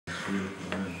Spirit.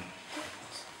 Amen.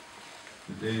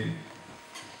 Today,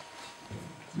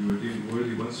 we were deemed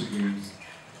worthy once again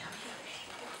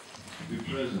to be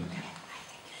present.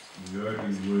 We are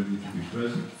deemed worthy to be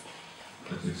present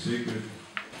at the sacred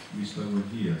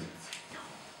Mistamagia,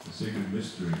 the sacred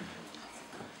mystery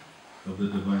of the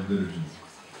Divine Liturgy.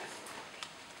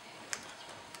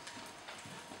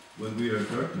 When we are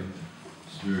darkened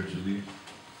spiritually,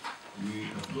 we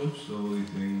approach the holy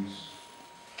things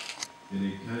in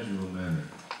a casual manner,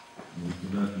 and we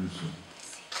cannot do so.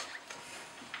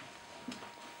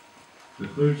 The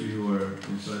clergy who are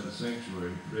inside the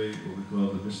sanctuary pray what we call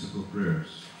the mystical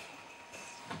prayers,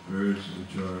 the prayers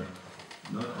which are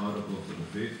not audible for the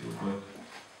faithful,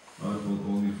 but audible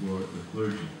only for the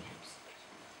clergy,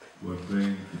 who are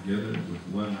praying together with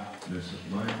oneness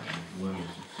of mind, with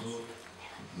oneness of soul,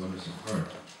 with oneness of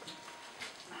heart.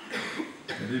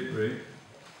 And they pray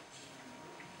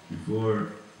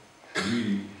before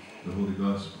reading the Holy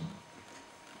Gospel,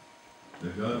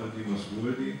 that God would deem us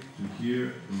worthy to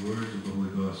hear the words of the Holy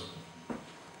Gospel,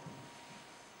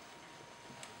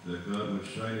 that God would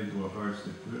shine into our hearts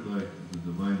the clear light of the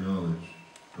divine knowledge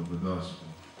of the Gospel.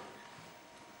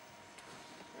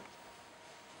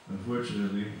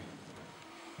 Unfortunately,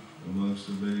 amongst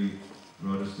the many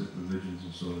Protestant religions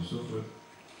and so on and so forth,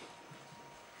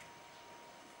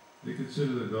 they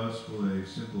consider the Gospel a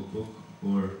simple book,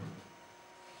 or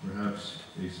perhaps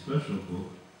a special book,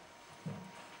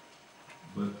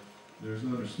 but there is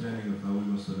no understanding of how we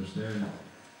must understand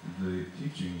the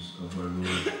teachings of our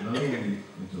Lord, not only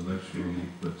intellectually,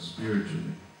 but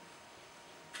spiritually.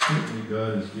 Certainly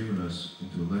God has given us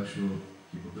intellectual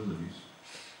capabilities,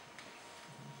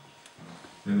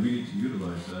 and we need to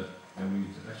utilize that, and we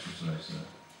need to exercise that.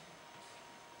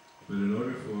 But in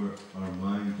order for our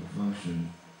mind to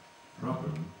function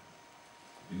properly,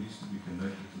 it needs to be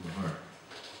connected to the heart.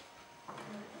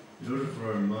 In order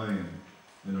for our mind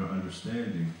and our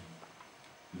understanding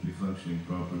to be functioning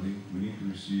properly, we need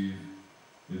to receive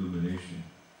illumination.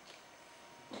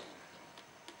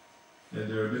 And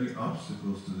there are many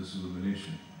obstacles to this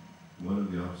illumination. One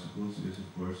of the obstacles is,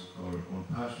 of course, our own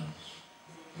passions.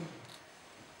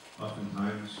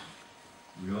 Oftentimes,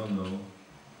 we all know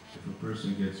if a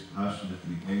person gets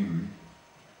passionately angry,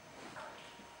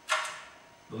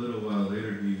 a little while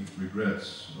later he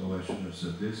regrets, oh, I shouldn't have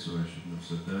said this, or I shouldn't have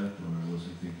said that, or I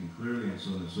wasn't thinking clearly, and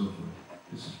so on and so forth.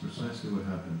 This is precisely what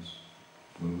happens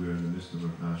when we are in the midst of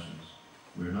our passions.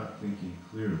 We are not thinking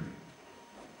clearly.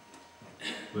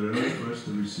 But in order for us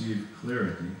to receive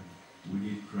clarity, we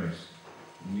need Christ.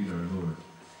 We need our Lord.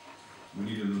 We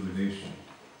need illumination.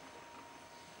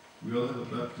 We all have a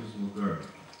baptismal garment.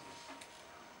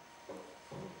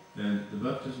 And the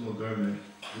baptismal garment,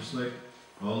 just like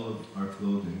all of our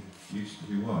clothing, needs to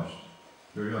be washed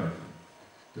periodically,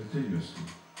 continuously.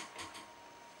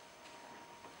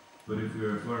 But if we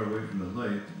are far away from the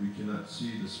light, we cannot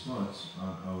see the spots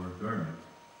on our garment.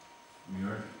 We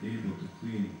aren't able to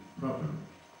clean properly.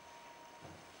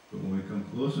 But when we come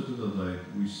closer to the light,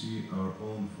 we see our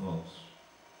own faults.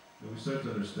 And we start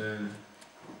to understand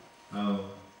how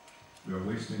we are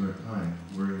wasting our time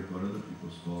worrying about other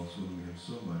people's faults when we have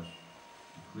so much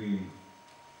to clean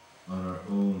on our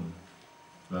own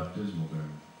baptismal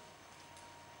garment.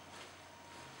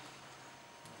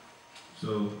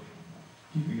 So,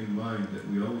 keeping in mind that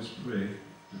we always pray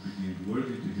to be deemed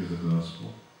worthy to hear the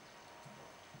gospel,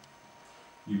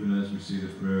 even as we say the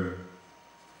prayer,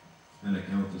 and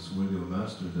account us worthy, O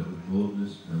Master, that with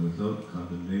boldness and without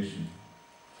condemnation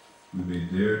we may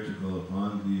dare to call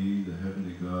upon Thee, the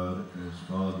heavenly God, as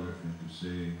Father, and to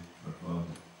say, Our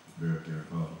Father, the prayer of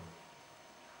our Father.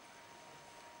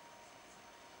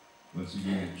 Once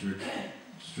again, the Church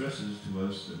stresses to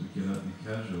us that we cannot be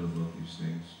casual about these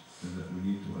things, and that we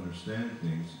need to understand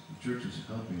things. The Church is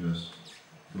helping us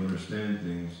to understand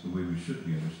things the way we should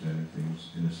be understanding things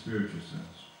in a spiritual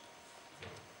sense.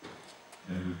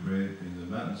 And we pray in the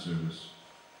Matin service,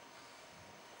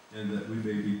 and that we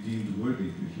may be deemed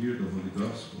worthy to hear the Holy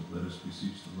Gospel. Let us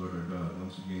beseech the Lord our God.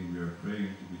 Once again, we are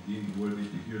praying to be deemed worthy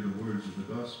to hear the words of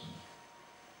the Gospel.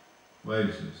 Why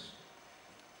is this?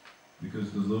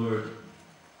 Because the Lord,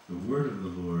 the word of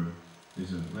the Lord,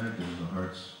 is implanted in the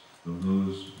hearts of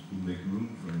those who make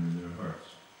room for Him in their hearts.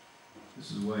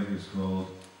 This is why He is called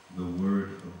the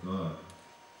Word of God.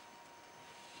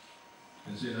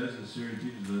 And St. Isaac the Syrian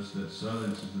teaches us that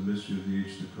silence is the mystery of the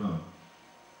age to come.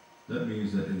 That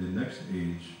means that in the next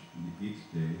age, in the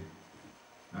 8th day,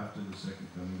 after the second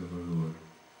coming of our Lord,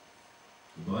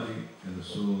 the body and the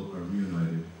soul are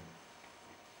reunited.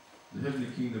 The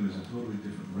heavenly kingdom is a totally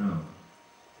different realm.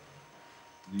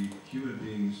 The human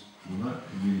beings will not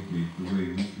communicate the way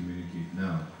we communicate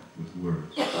now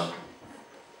words.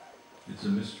 It's a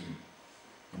mystery.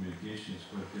 Communication is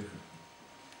quite different.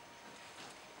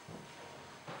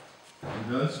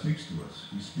 When God speaks to us,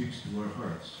 He speaks to our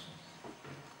hearts.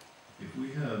 If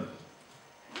we have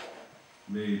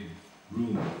made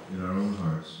room in our own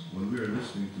hearts, when we are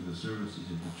listening to the services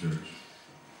of the church,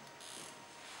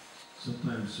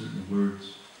 sometimes certain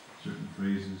words, certain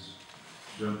phrases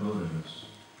jump out at us,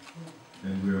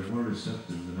 and we are more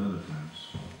receptive than other times.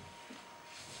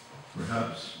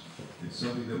 Perhaps it's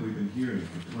something that we've been hearing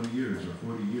for 20 years or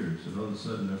 40 years, and all of a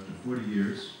sudden, after 40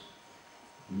 years,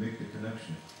 we make the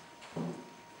connection.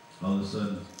 All of a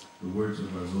sudden, the words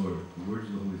of our Lord, the words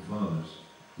of the Holy Fathers,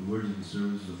 the words of the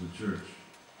services of the church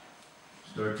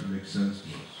start to make sense to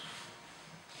us.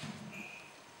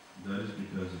 That is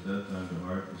because at that time the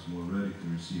heart is more ready to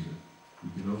receive it.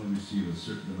 We can only receive a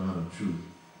certain amount of truth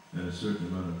and a certain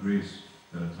amount of grace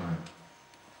at a time.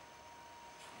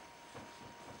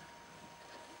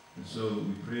 And so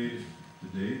we prayed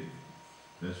today,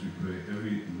 as we pray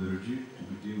every liturgy, to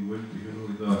begin with the hymn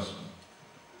of the Gospel.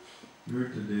 We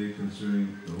heard today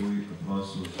concerning the holy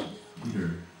apostles Peter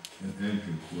and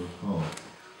Andrew, who are called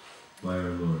by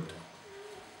our Lord,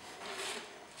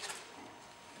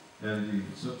 and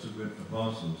the subsequent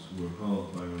apostles who were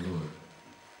called by our Lord.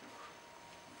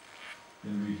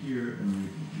 And we hear and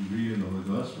we read in the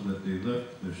Holy Gospel that they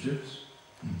left their ships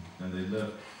and they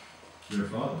left their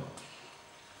Father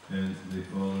and they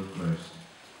followed Christ.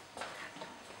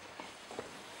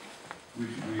 We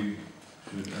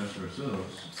should ask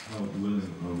ourselves, how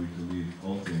willing are we to leave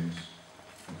all things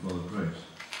and follow Christ?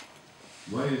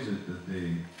 Why is it that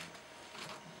they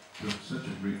took such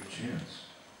a great chance?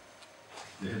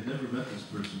 They had never met this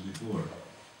person before,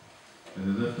 and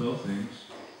they left all things,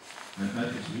 and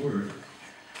at His word,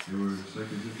 it's like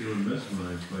as if they were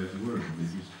mesmerized by His word, and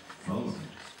they just followed Him.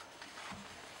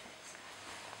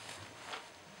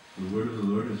 The word of the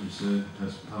Lord, as we said,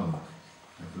 has power,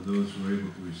 and for those who are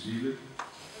able to receive it,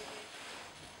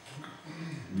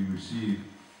 we receive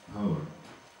power.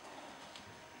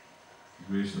 The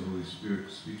grace of the Holy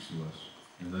Spirit speaks to us,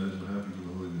 and that is what happened to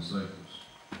the holy disciples.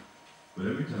 But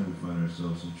every time we find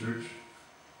ourselves in church,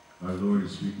 our Lord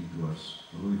is speaking to us.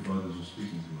 The Holy Fathers are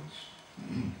speaking to us.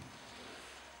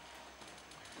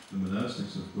 The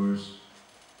monastics, of course,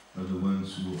 are the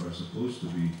ones who are supposed to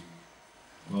be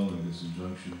following this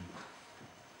injunction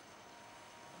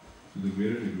to the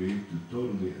greater degree, to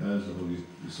totally as the holy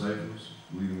disciples,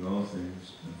 leaving all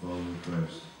things and following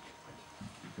Christ,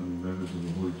 becoming members of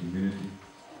the holy community,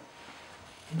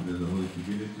 and then the holy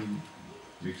community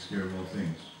takes care of all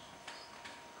things.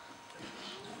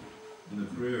 In the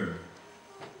prayer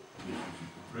which we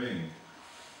should be praying,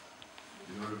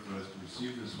 in order for us to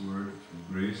receive this word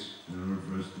of grace, in order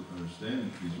for us to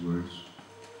understand these words,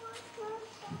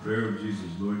 the prayer of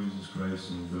Jesus, Lord Jesus Christ,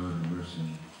 Son of God, have mercy on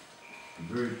me.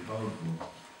 A very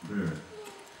powerful prayer.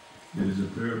 It is a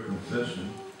prayer of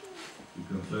confession. We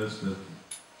confess that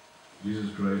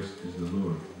Jesus Christ is the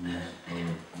Lord, He is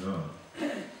our God.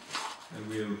 And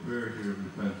we have a prayer here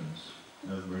of repentance.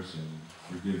 Have mercy on me.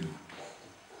 Forgive me.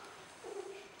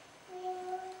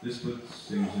 This puts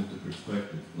things into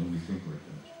perspective when we think like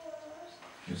that.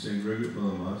 And St. Gregory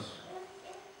Palamas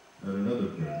had another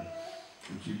prayer,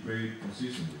 which he prayed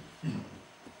unceasingly.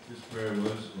 This prayer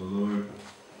was, O Lord,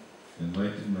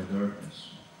 enlighten my darkness.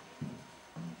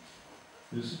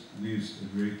 This leaves a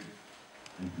great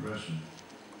impression.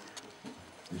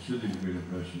 It should leave a great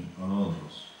impression on all of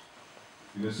us.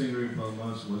 Because St. Gregory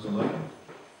Palamas was enlightened.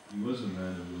 He was a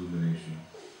man of illumination.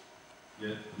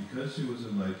 Yet, because he was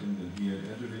enlightened and he had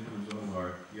entered into his own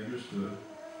heart, he understood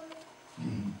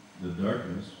the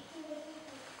darkness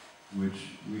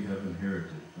which we have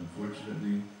inherited,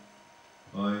 unfortunately,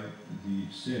 by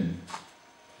the sin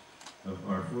of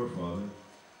our forefather.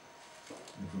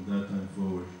 And from that time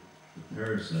forward, the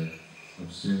parasite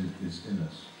of sin is in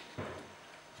us.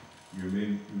 You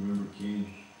remember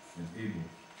Cain and Abel.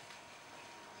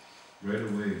 Right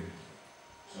away,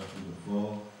 after the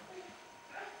fall,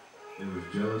 there was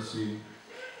jealousy,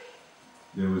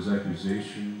 there was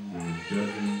accusation, there was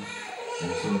judging,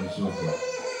 and so on and so forth.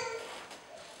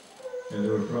 And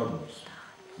there were problems.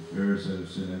 The parasite of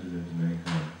sin entered into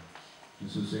mankind. And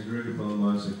so St. Gregory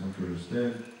Palamas had come to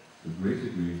understand to a great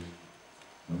degree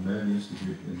a man needs to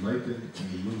be enlightened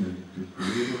and illumined to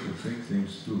be able to think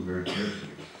things through very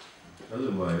carefully.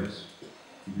 Otherwise,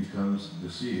 he becomes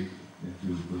deceived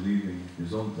into believing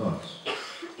his own thoughts,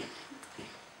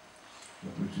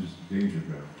 which is danger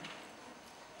ground.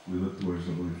 We look towards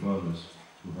the Holy Fathers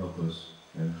to help us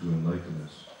and to enlighten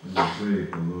us. And we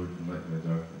pray, O Lord, enlighten my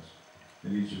darkness.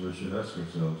 And each of us should ask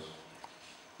ourselves,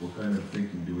 What kind of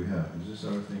thinking do we have? Is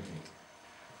this our thinking?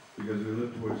 Because we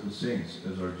look towards the saints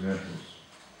as our examples.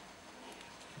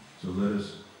 So let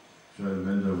us try to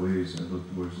mend our ways and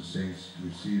look towards the saints to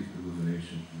receive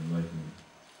illumination and enlightenment.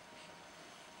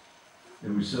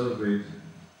 And we celebrate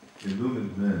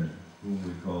illumined men whom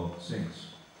we call saints.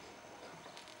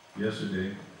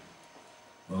 Yesterday,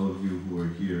 all of you who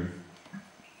are here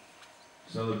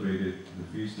celebrated the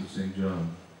feast of St.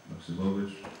 John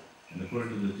Maximovich, and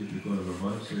according to the Typicon of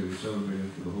our monastery, we celebrate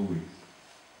him for the whole week.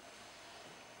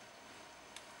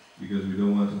 Because we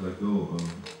don't want to let go of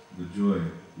the joy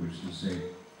which the saint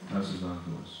passes on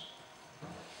to us.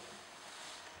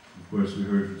 Of course, we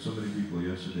heard from so many people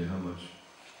yesterday how much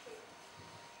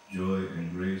joy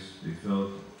and grace they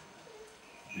felt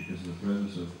because of the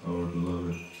presence of our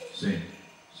beloved saint,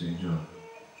 St. John,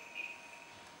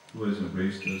 who has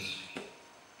embraced us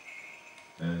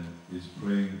and is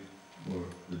praying for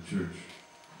the church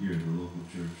here, the local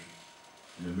church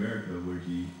in America where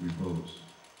he reposed.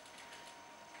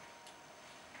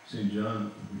 St.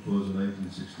 John reposed in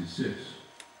 1966,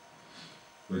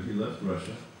 but he left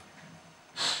Russia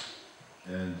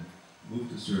and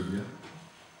moved to Serbia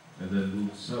and then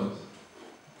moved south,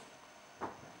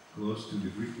 close to the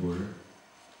Greek border,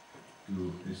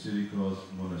 to a city called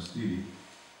Monastery,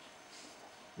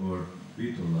 or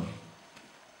Bitola,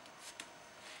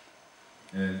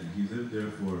 and he lived there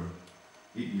for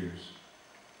 8 years.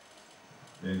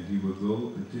 And he would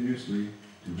go continuously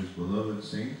to his beloved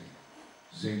saint,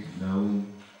 Saint Naum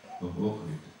of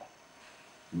Ohrid.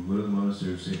 We go to the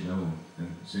monastery of Saint Naum,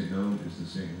 and Saint Naum is the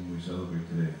saint whom we celebrate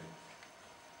today.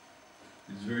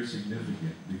 It's very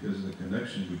significant because of the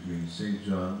connection between Saint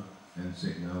John and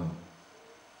Saint Naum.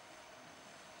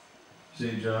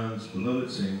 Saint John's beloved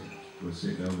saint was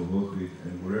Saint Naum of Ohrid,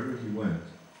 and wherever he went,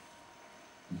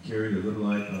 he carried a little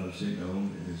icon of Saint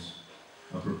Naum in his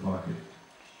upper pocket,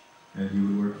 and he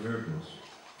would work miracles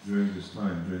during this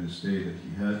time, during the stay that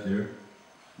he had there.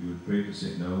 He would pray to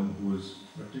Saint Naum, who was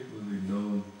particularly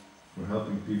known for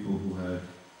helping people who had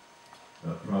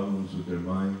problems with their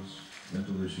minds,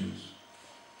 mental issues.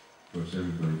 Of course,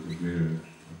 everybody, to a greater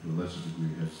or to a lesser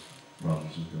degree, has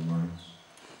problems with their minds.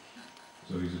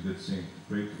 So he's a good saint to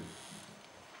pray to.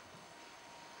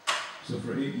 So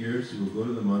for 8 years, he would go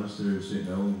to the monastery of St.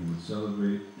 Naum, he would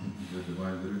celebrate the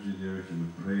divine liturgy there, he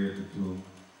would pray at the tomb.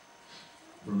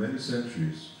 For many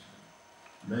centuries,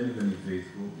 many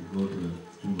faithful would go to the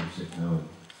tomb of St. Naum.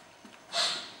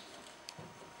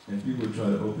 And people would try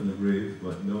to open the grave,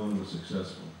 but no one was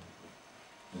successful.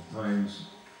 At times,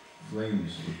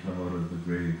 flames would come out of the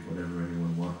grave whenever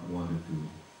anyone wanted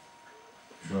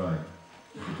to try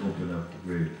to open up the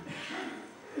grave.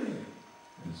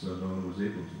 And so no one was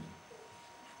able to.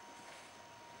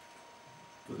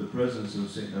 But the presence of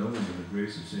St. Naum and the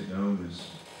grace of St. Naum is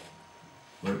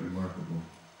quite remarkable.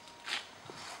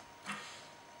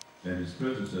 And his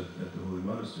presence at the Holy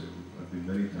Monastery, I've been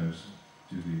many times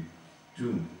to the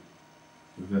tomb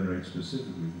to venerate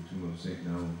specifically the tomb of St.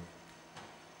 Naum.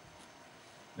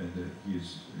 And he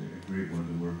is a great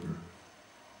wonder worker.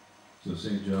 So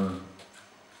St. John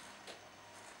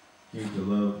came to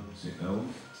love St. Naum,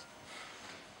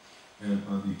 and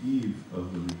on the eve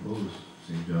of the repose of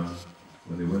St. John,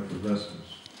 when they went for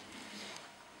Vespers,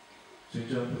 St.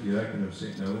 John put the icon of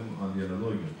St. Naum on the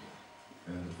analogium,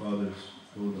 and the fathers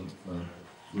told him,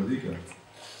 Vladika,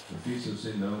 the feast of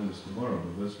St. Naum is tomorrow,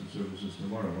 the Vesper service is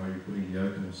tomorrow, why are you putting the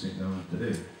icon of St. Naum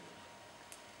today?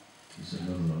 He said,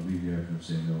 no, leave the icon of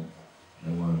St. Naum. I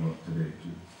want him up today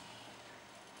too.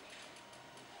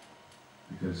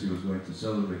 Because he was going to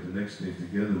celebrate the next day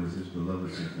together with his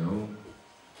beloved St. Naum,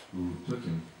 who took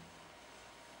him.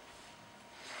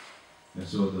 And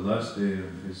so the last day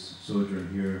of his sojourn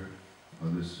here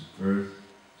on this earth,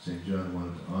 St. John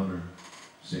wanted to honor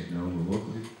St. Naum of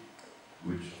Ohrid,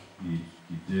 which he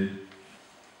did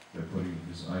by putting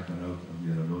his icon out of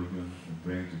the analogium and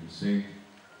praying to the saint.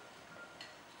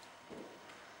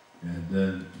 And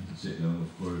then St. Naum,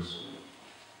 of course,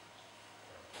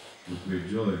 with great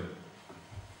joy,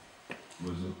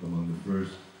 was among the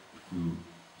first to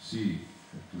see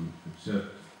and to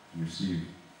accept, to receive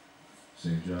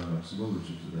St. John Maximovich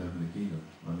into the heavenly kingdom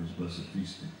on his blessed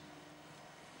feast day.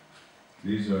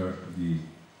 These are the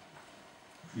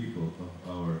people of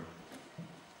our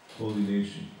holy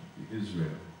nation, the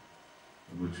Israel,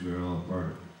 of which we are all a part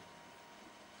of.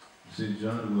 St.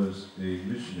 John was a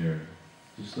missionary,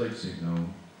 just like St. Naum,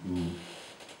 who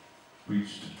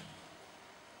preached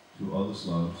to all the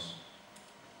Slavs.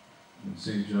 When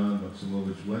St. John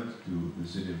Maximovich went to the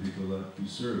city of Bitola, he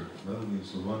served, not only in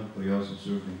Slavonic, but he also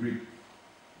served in Greek,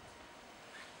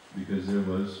 because there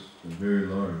was a very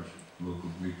large local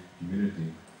Greek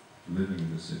community living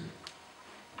in the city.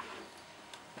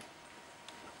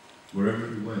 Wherever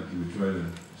he went, he would try to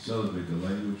celebrate the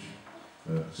language,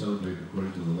 celebrate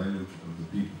according to the language of the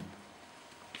people.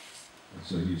 And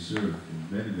so he served in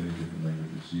many, many different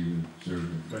languages. He even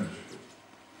served in French.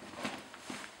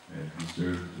 And he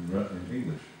served in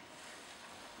English.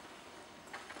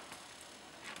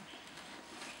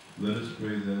 Let us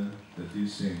pray then that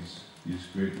these saints, these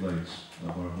great lights of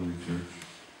our Holy Church,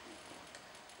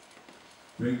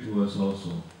 bring to us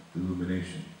also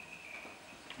illumination.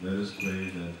 Let us pray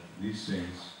that these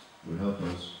saints would help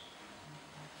us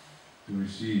to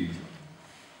receive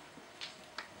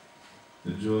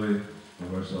the joy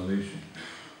of our salvation.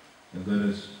 And let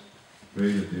us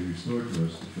pray that they restore to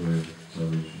us the joy of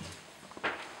salvation.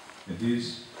 And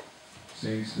these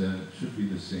saints then should be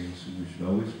the saints who we should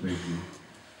always pray to.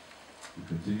 We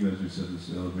continue, as we said, the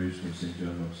celebration of St.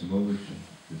 John Maximovich,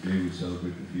 and today we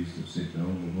celebrate the feast of St.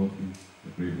 Naomi Moki,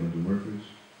 the great wonder workers.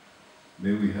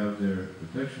 May we have their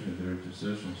protection and their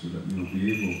intercession so that we will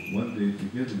be able one day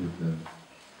together with them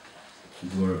to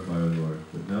glorify our Lord.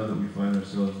 But now that we find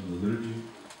ourselves in the liturgy,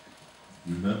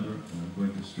 remember, and I'm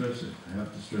going to stress it, I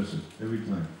have to stress it every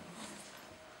time.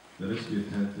 Let us be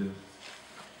attentive.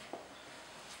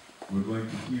 We're going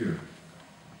to hear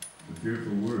the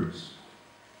fearful words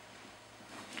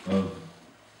of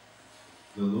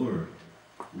the Lord,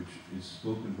 which is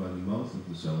spoken by the mouth of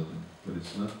the Celadon, but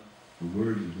it's not the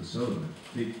words of the celibate.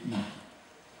 Take, eat,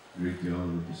 drink the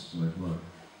olive, this is my blood.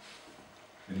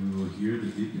 And we will hear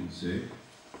the deacon say,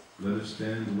 let us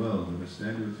stand well, let us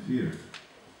stand with fear.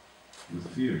 With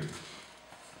fear.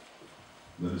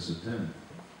 Let us attend.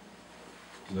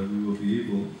 So that we will be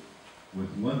able, with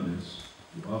oneness,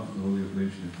 to offer the Holy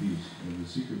Oblation of Peace. And in the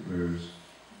secret prayers,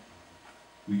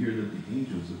 we hear that the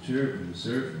angels, the cherubim, the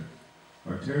seraphim,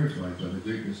 are terrified by the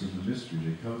greatness of the mystery.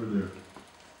 They cover their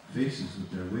faces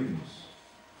with their wings.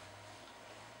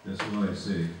 That's why I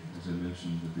say, as I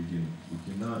mentioned at the beginning,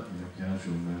 we cannot in a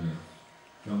casual manner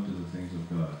come to the things of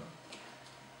God.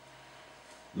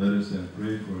 Let us then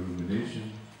pray for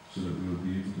illumination so that we will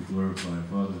be able to glorify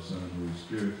Father, Son, and Holy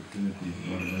Spirit, the Trinity,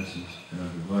 one in essence, and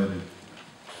undivided,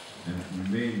 and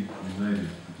remain united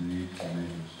to the ages of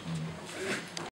ages. Amen.